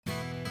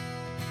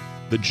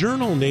The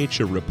journal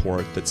Nature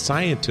report that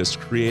scientists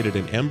created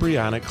an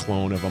embryonic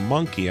clone of a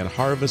monkey and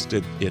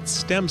harvested its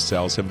stem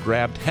cells have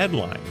grabbed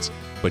headlines.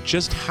 But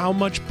just how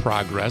much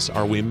progress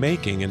are we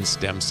making in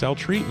stem cell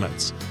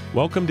treatments?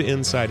 Welcome to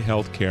Inside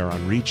Healthcare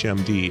on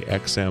ReachMD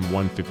XM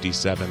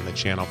 157, the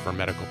channel for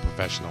medical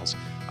professionals.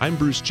 I'm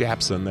Bruce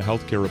Japson, the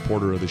healthcare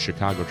reporter of the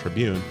Chicago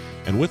Tribune,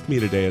 and with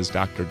me today is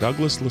Dr.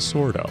 Douglas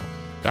Losordo.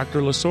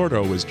 Dr.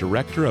 Losordo is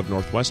director of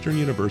Northwestern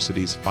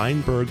University's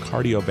Feinberg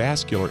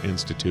Cardiovascular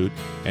Institute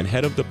and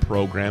head of the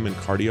program in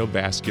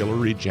cardiovascular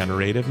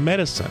regenerative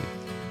medicine.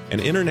 An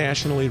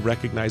internationally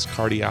recognized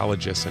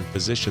cardiologist and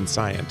physician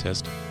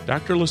scientist,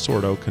 Dr.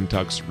 Losordo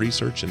conducts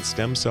research in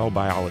stem cell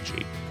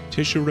biology,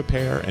 tissue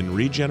repair, and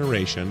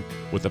regeneration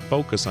with a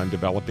focus on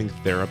developing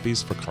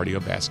therapies for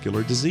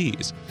cardiovascular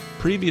disease.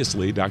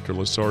 Previously, Dr.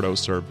 Losordo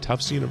served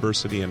Tufts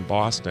University in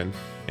Boston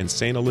and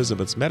St.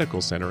 Elizabeth's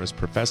Medical Center as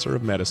professor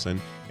of medicine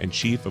and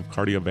chief of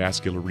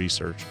cardiovascular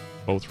research,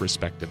 both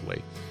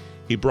respectively.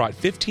 He brought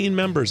 15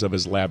 members of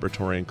his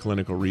laboratory and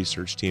clinical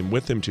research team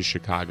with him to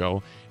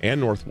Chicago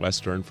and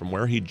Northwestern, from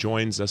where he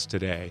joins us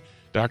today.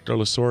 Dr.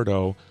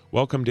 Losordo,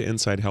 welcome to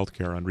Inside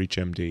Healthcare on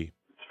ReachMD.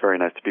 It's very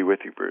nice to be with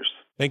you, Bruce.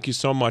 Thank you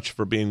so much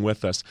for being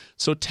with us.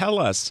 So tell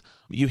us,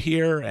 you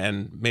hear,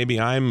 and maybe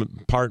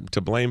I'm part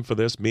to blame for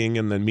this, being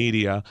in the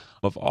media,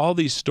 of all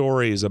these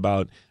stories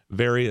about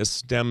various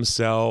stem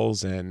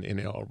cells and,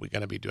 are we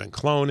going to be doing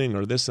cloning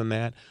or this and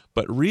that?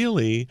 But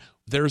really,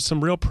 there's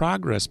some real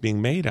progress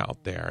being made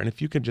out there. And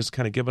if you could just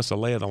kind of give us a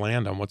lay of the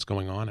land on what's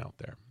going on out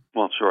there.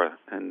 Well, sure,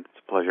 and it's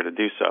a pleasure to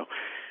do so.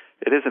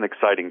 It is an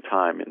exciting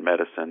time in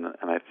medicine,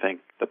 and I think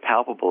the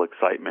palpable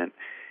excitement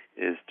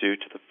is due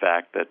to the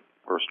fact that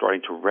we're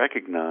starting to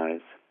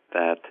recognize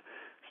that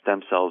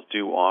stem cells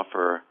do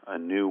offer a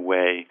new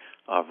way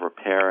of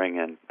repairing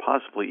and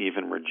possibly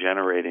even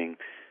regenerating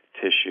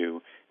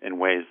tissue in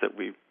ways that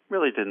we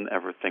really didn't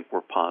ever think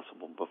were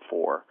possible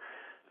before.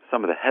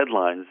 Some of the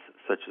headlines,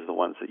 such as the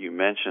ones that you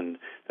mentioned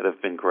that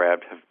have been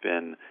grabbed, have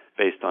been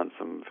based on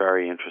some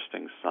very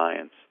interesting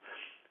science.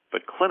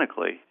 But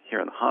clinically, here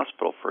in the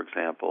hospital, for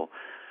example,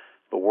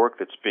 the work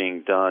that's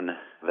being done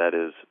that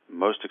is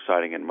most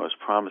exciting and most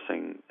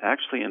promising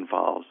actually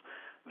involves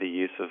the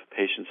use of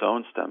patients'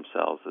 own stem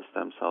cells, the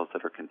stem cells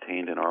that are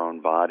contained in our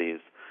own bodies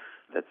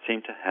that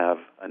seem to have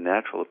a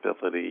natural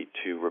ability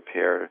to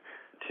repair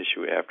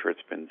tissue after it's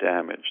been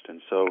damaged.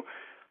 And so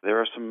there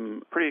are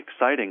some pretty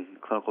exciting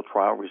clinical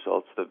trial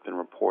results that have been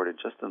reported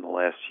just in the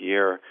last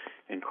year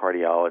in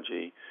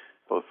cardiology,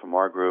 both from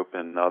our group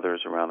and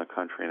others around the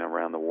country and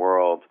around the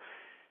world,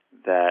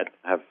 that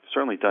have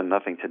certainly done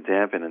nothing to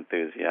dampen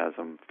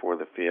enthusiasm for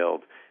the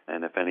field,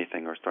 and if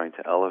anything are starting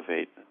to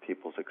elevate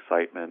people's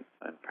excitement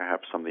and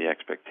perhaps some of the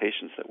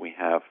expectations that we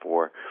have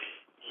for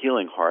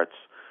healing hearts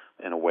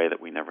in a way that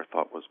we never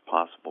thought was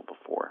possible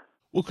before.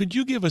 Well, could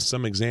you give us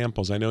some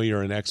examples? I know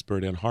you're an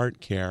expert in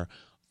heart care,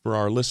 for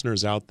our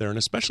listeners out there, and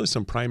especially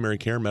some primary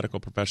care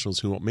medical professionals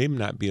who may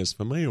not be as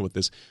familiar with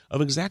this,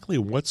 of exactly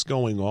what's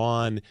going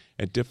on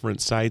at different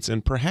sites,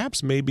 and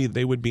perhaps maybe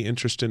they would be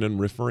interested in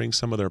referring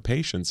some of their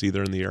patients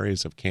either in the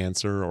areas of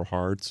cancer or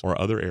hearts or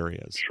other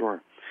areas.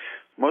 Sure.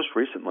 Most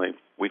recently,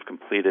 we've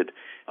completed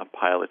a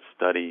pilot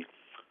study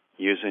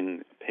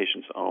using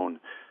patients'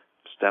 own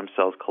stem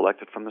cells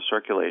collected from the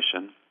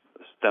circulation.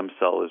 The stem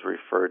cell is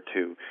referred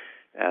to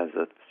as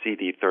a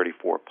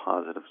CD34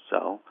 positive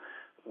cell,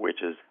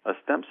 which is a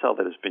stem cell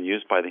that has been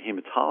used by the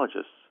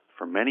hematologists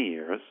for many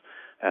years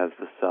as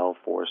the cell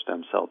for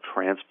stem cell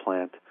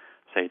transplant,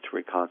 say to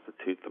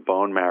reconstitute the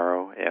bone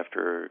marrow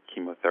after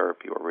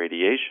chemotherapy or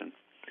radiation.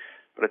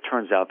 But it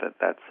turns out that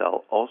that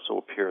cell also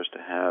appears to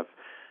have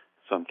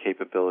some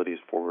capabilities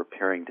for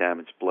repairing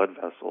damaged blood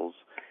vessels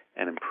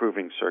and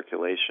improving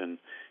circulation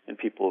in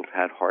people who've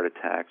had heart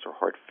attacks or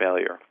heart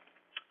failure.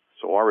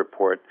 So our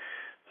report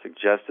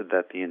suggested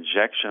that the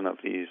injection of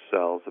these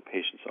cells, the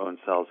patient's own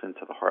cells, into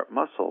the heart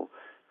muscle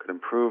could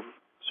improve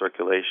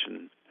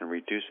circulation and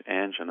reduce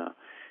angina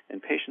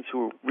in patients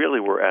who really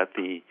were at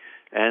the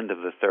end of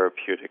the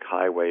therapeutic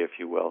highway, if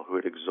you will, who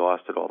had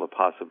exhausted all the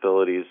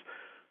possibilities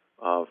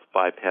of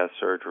bypass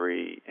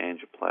surgery,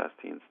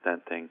 angioplasty, and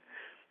stenting.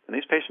 And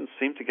these patients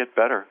seem to get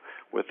better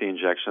with the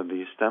injection of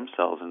these stem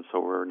cells, and so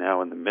we're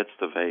now in the midst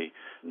of a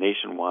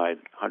nationwide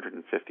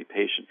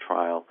 150-patient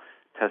trial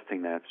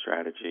testing that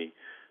strategy.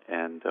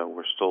 And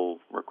we're still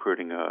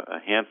recruiting a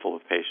handful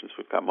of patients.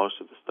 We've got most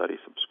of the study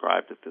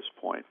subscribed at this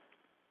point.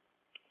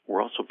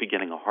 We're also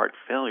beginning a heart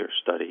failure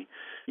study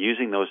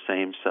using those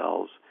same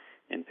cells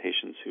in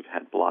patients who've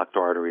had blocked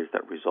arteries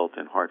that result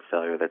in heart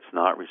failure that's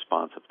not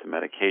responsive to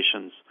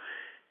medications.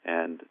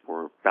 And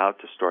we're about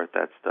to start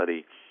that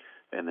study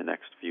in the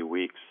next few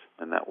weeks,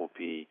 and that will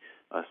be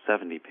a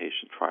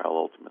 70-patient trial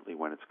ultimately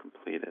when it's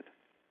completed.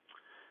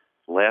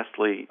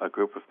 Lastly, a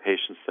group of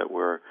patients that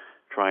we're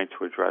trying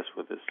to address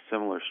with a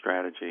similar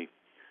strategy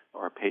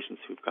are patients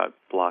who've got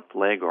blocked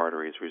leg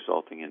arteries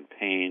resulting in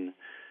pain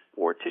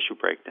or tissue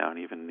breakdown,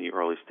 even in the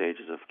early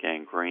stages of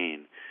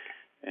gangrene,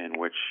 in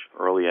which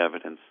early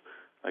evidence,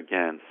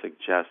 again,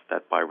 suggests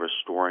that by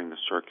restoring the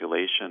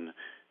circulation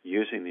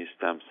using these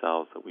stem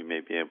cells that we may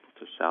be able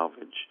to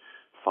salvage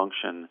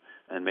function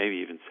and maybe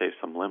even save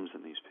some limbs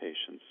in these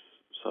patients.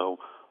 So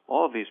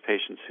all of these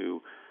patients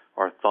who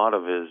are thought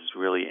of as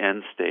really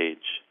end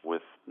stage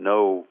with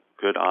no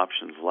good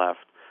options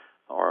left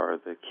are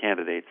the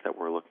candidates that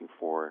we're looking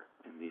for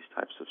in these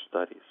types of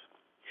studies.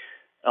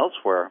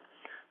 Elsewhere,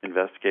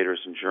 investigators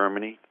in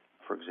Germany,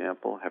 for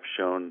example, have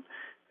shown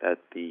that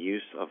the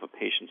use of a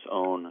patient's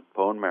own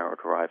bone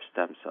marrow-derived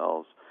stem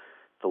cells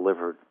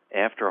delivered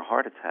after a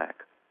heart attack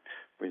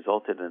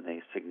resulted in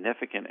a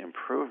significant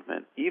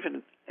improvement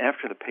even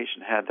after the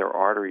patient had their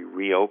artery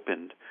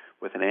reopened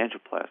with an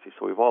angioplasty.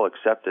 So we've all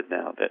accepted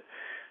now that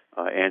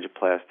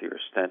angioplasty or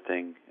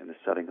stenting in the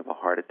setting of a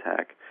heart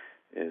attack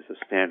is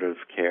a standard of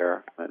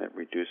care, and it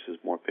reduces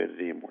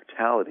morbidity and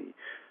mortality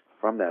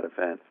from that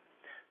event.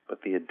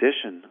 But the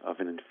addition of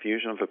an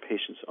infusion of a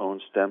patient's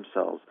own stem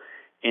cells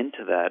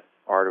into that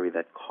artery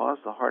that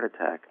caused the heart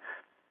attack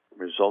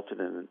resulted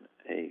in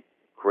a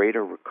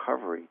greater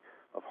recovery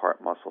of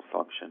heart muscle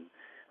function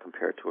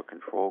compared to a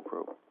control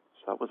group.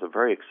 So that was a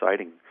very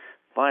exciting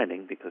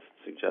finding because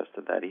it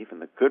suggested that even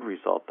the good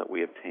result that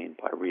we obtained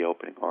by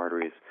reopening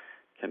arteries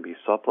can be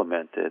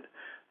supplemented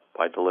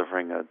by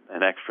delivering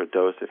an extra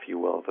dose, if you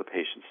will, of the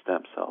patient's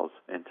stem cells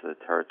into the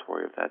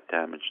territory of that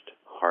damaged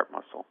heart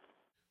muscle.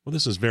 Well,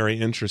 this is very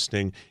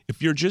interesting.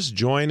 If you're just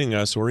joining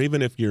us, or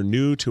even if you're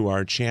new to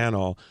our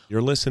channel,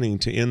 you're listening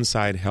to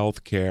Inside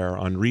Healthcare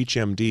on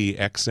ReachMD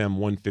XM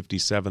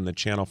 157, the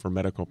channel for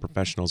medical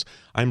professionals.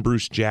 I'm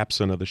Bruce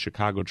Japsen of the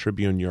Chicago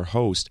Tribune, your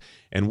host,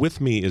 and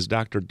with me is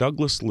Dr.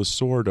 Douglas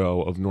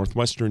Losordo of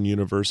Northwestern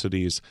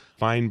University's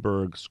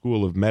Feinberg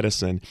School of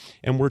Medicine,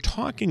 and we're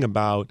talking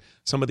about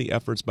some of the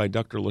efforts by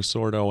Dr.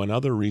 Losordo and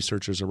other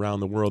researchers around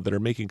the world that are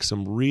making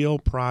some real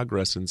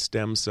progress in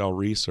stem cell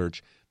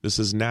research. This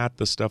is not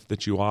the stuff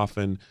that you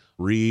often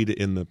read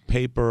in the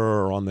paper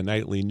or on the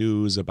nightly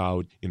news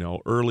about,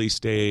 early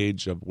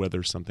stage of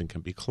whether something can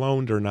be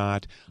cloned or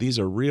not. These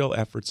are real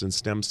efforts in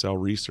stem cell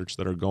research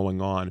that are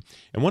going on.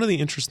 And one of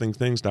the interesting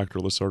things, Dr.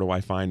 Losordo,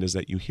 I find is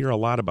that you hear a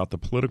lot about the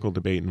political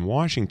debate in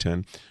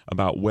Washington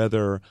about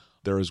whether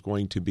there is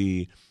going to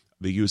be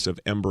the use of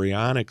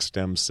embryonic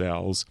stem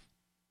cells.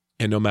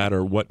 And no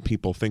matter what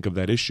people think of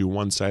that issue,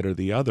 one side or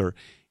the other,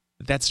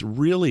 that's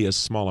really a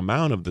small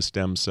amount of the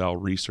stem cell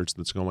research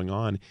that's going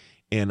on.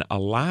 And a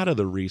lot of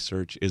the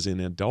research is in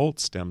adult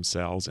stem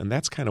cells, and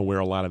that's kind of where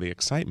a lot of the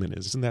excitement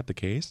is. Isn't that the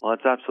case? Well,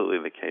 it's absolutely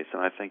the case,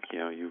 and I think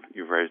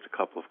you've raised a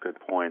couple of good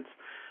points.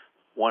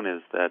 One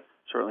is that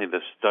certainly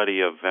the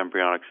study of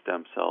embryonic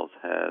stem cells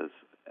has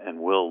and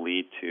will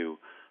lead to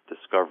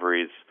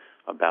discoveries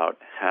about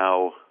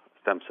how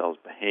stem cells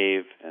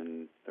behave,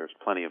 and there's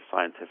plenty of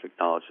scientific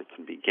knowledge that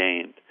can be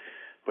gained.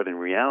 But in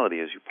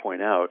reality, as you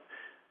point out,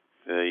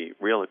 the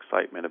real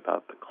excitement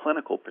about the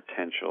clinical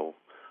potential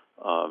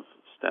of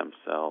stem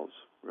cells,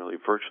 really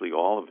virtually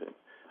all of it,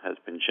 has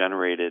been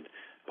generated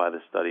by the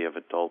study of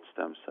adult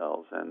stem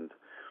cells. And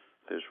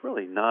there's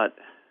really not,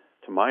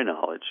 to my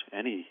knowledge,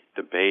 any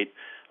debate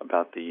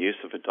about the use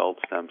of adult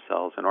stem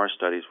cells. In our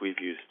studies,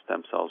 we've used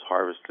stem cells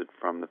harvested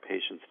from the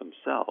patients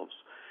themselves.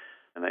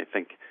 And I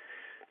think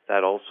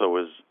that also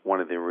is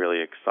one of the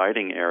really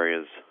exciting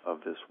areas of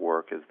this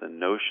work, is the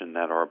notion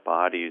that our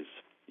bodies,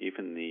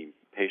 even the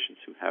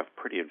patients who have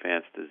pretty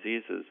advanced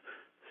diseases,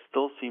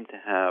 still seem to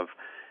have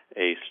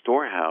a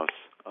storehouse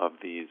of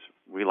these,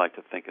 we like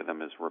to think of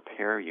them as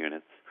repair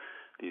units,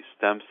 these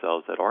stem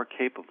cells that are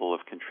capable of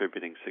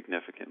contributing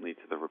significantly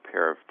to the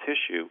repair of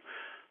tissue.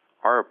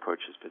 Our approach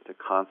has been to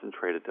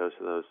concentrate a dose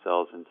of those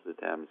cells into the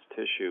damaged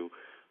tissue,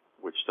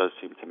 which does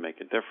seem to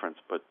make a difference.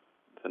 But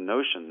the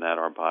notion that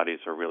our bodies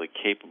are really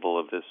capable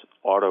of this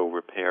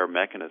auto-repair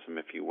mechanism,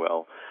 if you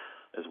will,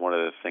 is one of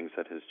the things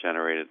that has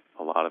generated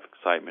a lot of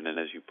excitement. And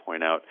as you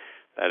point out,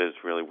 that is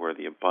really where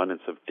the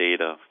abundance of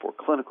data for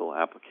clinical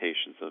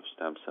applications of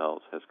stem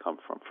cells has come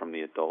from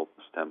the adult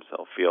stem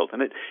cell field.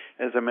 And it,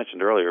 as I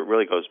mentioned earlier, it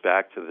really goes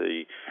back to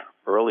the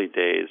early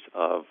days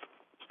of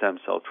stem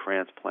cell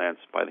transplants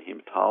by the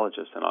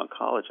hematologists and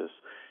oncologists.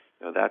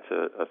 That's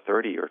a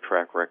 30-year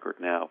track record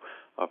now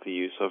of the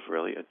use of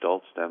really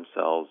adult stem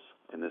cells,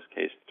 in this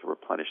case to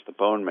replenish the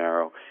bone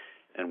marrow,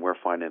 and we're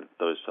finding that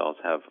those cells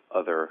have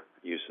other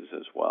uses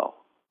as well.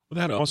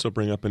 Well, that also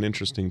brings up an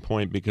interesting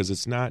point, because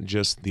it's not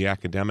just the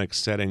academic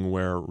setting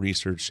where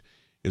research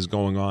is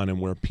going on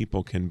and where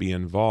people can be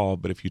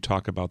involved, but if you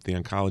talk about the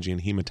oncology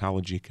and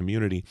hematology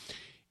community,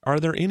 are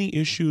there any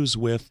issues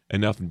with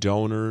enough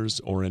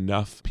donors or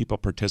enough people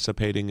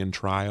participating in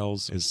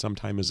trials is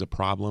sometimes a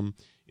problem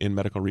in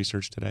medical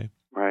research today?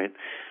 Right.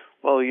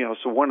 Well,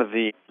 so one of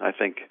the, I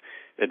think,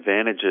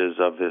 advantages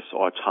of this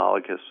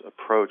autologous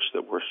approach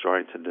that we're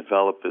starting to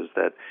develop is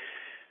that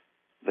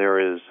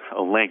there is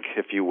a link,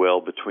 if you will,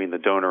 between the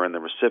donor and the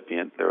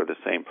recipient. They're the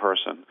same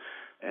person.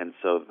 And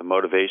so the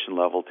motivation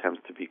level tends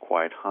to be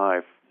quite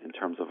high in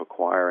terms of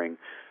acquiring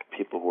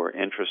people who are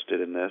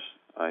interested in this.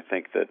 I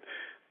think that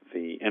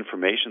the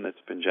information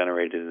that's been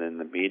generated in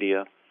the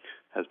media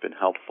has been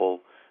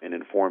helpful. in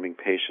informing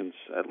patients,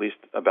 at least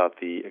about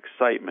the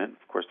excitement.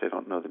 Of course, they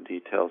don't know the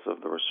details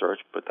of the research,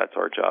 but that's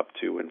our job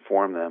to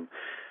inform them.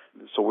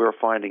 So we're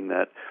finding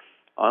that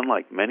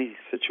unlike many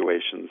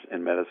situations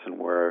in medicine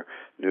where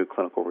new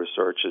clinical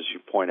research, as you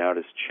point out,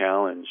 is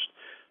challenged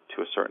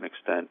to a certain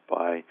extent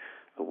by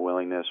the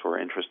willingness or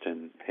interest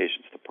in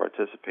patients to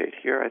participate,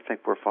 here I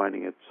think we're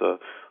finding it's a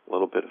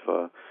little bit of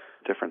a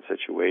different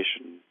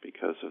situation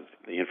because of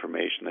the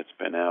information that's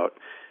been out,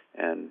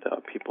 and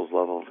people's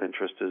level of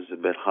interest is a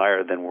bit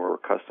higher than we're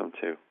accustomed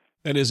to.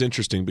 That is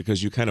interesting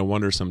because you kind of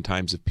wonder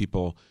sometimes if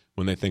people,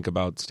 when they think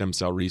about stem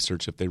cell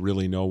research, if they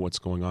really know what's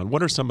going on.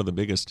 What are some of the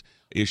biggest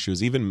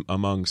issues, even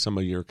among some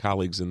of your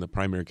colleagues in the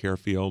primary care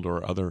field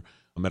or other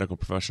medical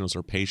professionals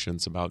or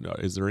patients, about,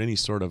 is there any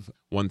sort of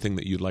one thing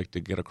that you'd like to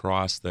get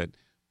across that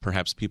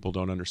perhaps people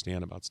don't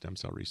understand about stem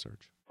cell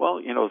research? Well,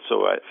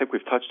 so I think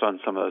we've touched on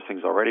some of those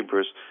things already,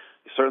 Bruce.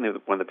 Certainly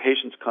when the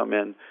patients come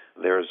in,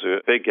 there's a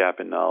big gap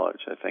in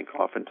knowledge. I think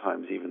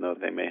oftentimes, even though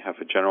they may have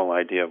a general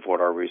idea of what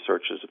our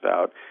research is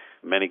about,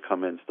 many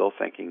come in still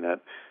thinking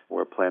that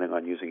we're planning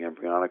on using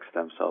embryonic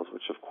stem cells,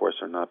 which of course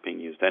are not being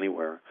used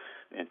anywhere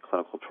in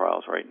clinical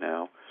trials right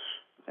now.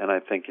 And I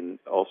think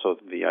also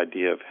the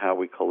idea of how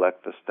we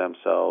collect the stem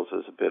cells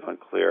is a bit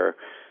unclear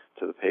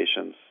to the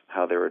patients,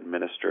 how they're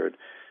administered.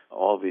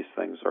 All of these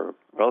things are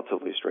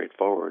relatively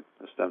straightforward.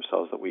 The stem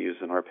cells that we use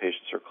in our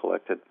patients are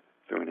collected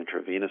through an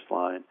intravenous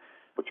line,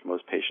 which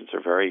most patients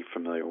are very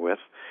familiar with.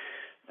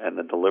 And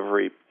the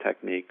delivery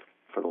technique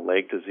for the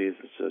leg disease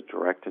is a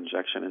direct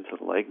injection into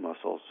the leg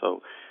muscle.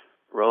 So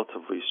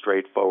relatively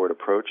straightforward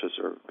approaches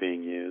are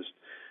being used.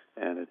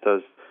 And it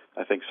does,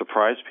 I think,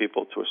 surprise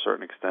people to a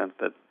certain extent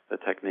that the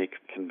technique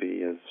can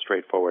be as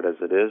straightforward as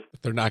it is.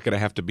 They're not going to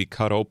have to be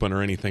cut open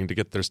or anything to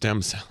get their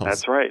stem cells.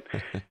 That's right.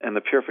 And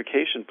the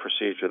purification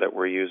procedure that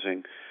we're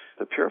using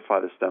to purify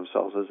the stem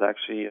cells is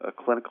actually a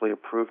clinically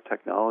approved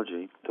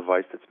technology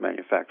device that's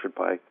manufactured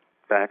by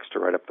Baxter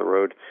right up the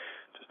road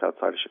just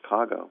outside of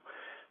Chicago.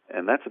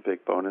 And that's a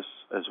big bonus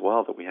as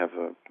well, that we have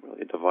a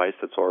device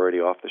that's already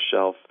off the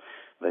shelf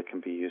that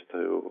can be used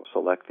to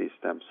select these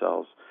stem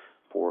cells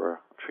for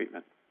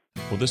treatment.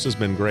 Well, this has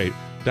been great.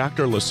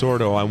 Dr.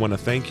 Losordo, I want to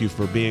thank you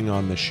for being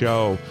on the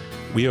show.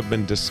 We have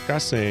been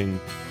discussing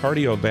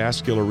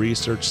cardiovascular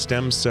research,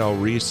 stem cell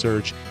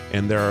research,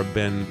 and there have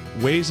been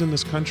ways in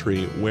this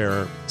country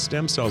where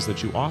stem cells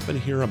that you often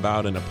hear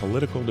about in a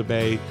political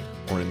debate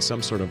or in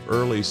some sort of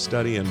early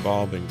study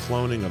involving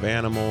cloning of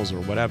animals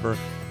or whatever,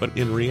 but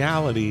in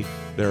reality,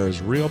 there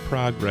is real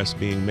progress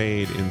being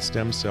made in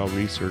stem cell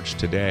research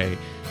today,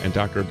 and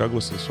Dr.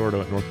 Douglas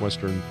Losordo at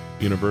Northwestern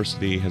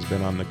University has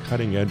been on the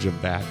cutting edge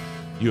of that.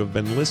 You have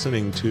been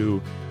listening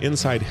to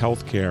Inside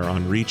Healthcare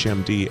on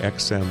ReachMD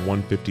XM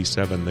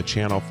 157, the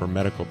channel for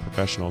medical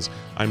professionals.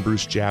 I'm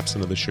Bruce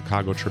Japsen of the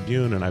Chicago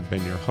Tribune, and I've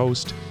been your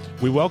host.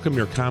 We welcome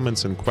your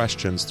comments and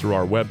questions through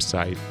our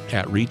website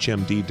at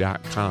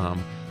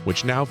reachmd.com,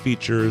 which now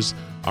features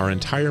our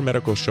entire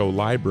medical show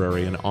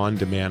library and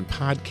on-demand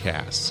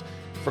podcasts.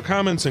 For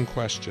comments and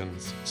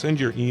questions, send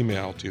your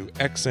email to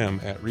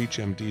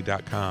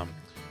xm@reachmd.com.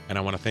 And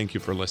I want to thank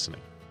you for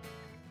listening.